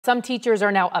Some teachers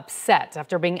are now upset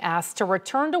after being asked to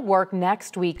return to work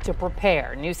next week to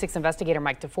prepare. News 6 investigator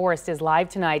Mike DeForest is live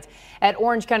tonight at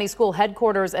Orange County School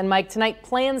headquarters. And Mike, tonight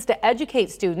plans to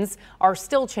educate students are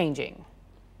still changing.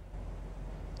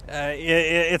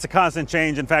 It's a constant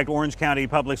change. In fact, Orange County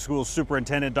Public Schools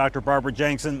Superintendent Dr. Barbara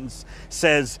Jenkins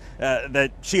says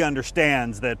that she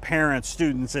understands that parents,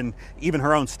 students, and even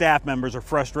her own staff members are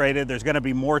frustrated. There's going to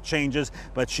be more changes,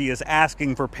 but she is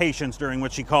asking for patience during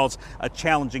what she calls a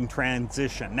challenging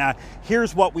transition. Now,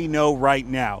 here's what we know right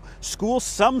now.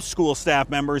 Some school staff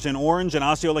members in Orange and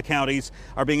Osceola counties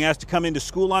are being asked to come into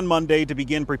school on Monday to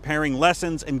begin preparing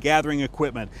lessons and gathering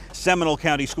equipment. Seminole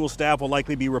County school staff will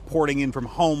likely be reporting in from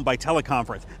home by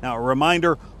teleconference. Now, a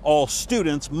reminder, all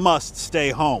students must stay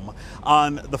home.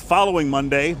 On the following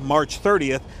Monday, March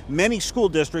 30th, many school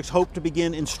districts hope to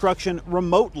begin instruction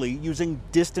remotely using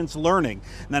distance learning.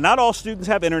 Now, not all students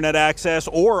have internet access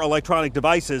or electronic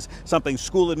devices, something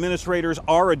school administrators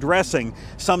are addressing.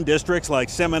 Some districts like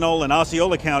Seminole and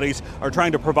Osceola counties are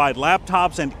trying to provide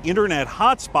laptops and internet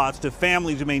hotspots to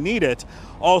families who may need it.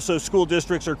 Also, school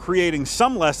districts are creating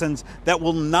some lessons that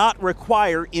will not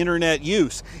require internet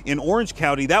use. In Orange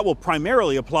County, that will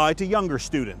primarily apply to younger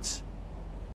students.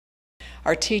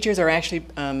 Our teachers are actually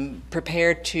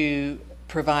prepared to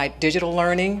provide digital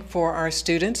learning for our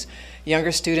students.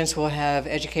 Younger students will have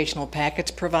educational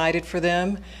packets provided for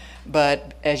them.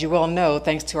 But as you well know,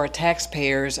 thanks to our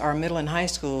taxpayers, our middle and high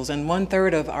schools and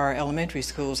 1/3 of our elementary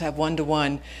schools have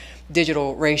 1-to-1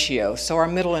 digital ratio. So our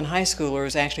middle and high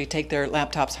schoolers actually take their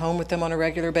laptops home with them on a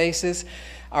regular basis.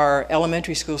 Our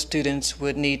elementary school students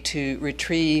would need to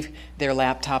retrieve their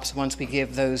laptops once we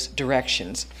give those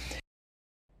directions.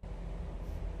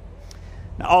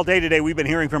 Now, all day today, we've been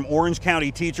hearing from Orange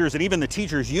County teachers and even the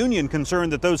teachers union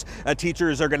concerned that those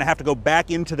teachers are going to have to go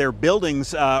back into their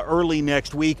buildings early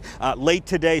next week. Late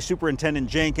today, Superintendent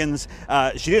Jenkins,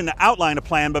 she didn't outline a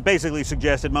plan, but basically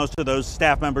suggested most of those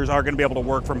staff members are going to be able to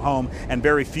work from home, and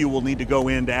very few will need to go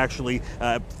in to actually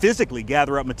physically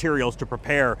gather up materials to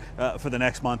prepare for the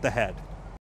next month ahead.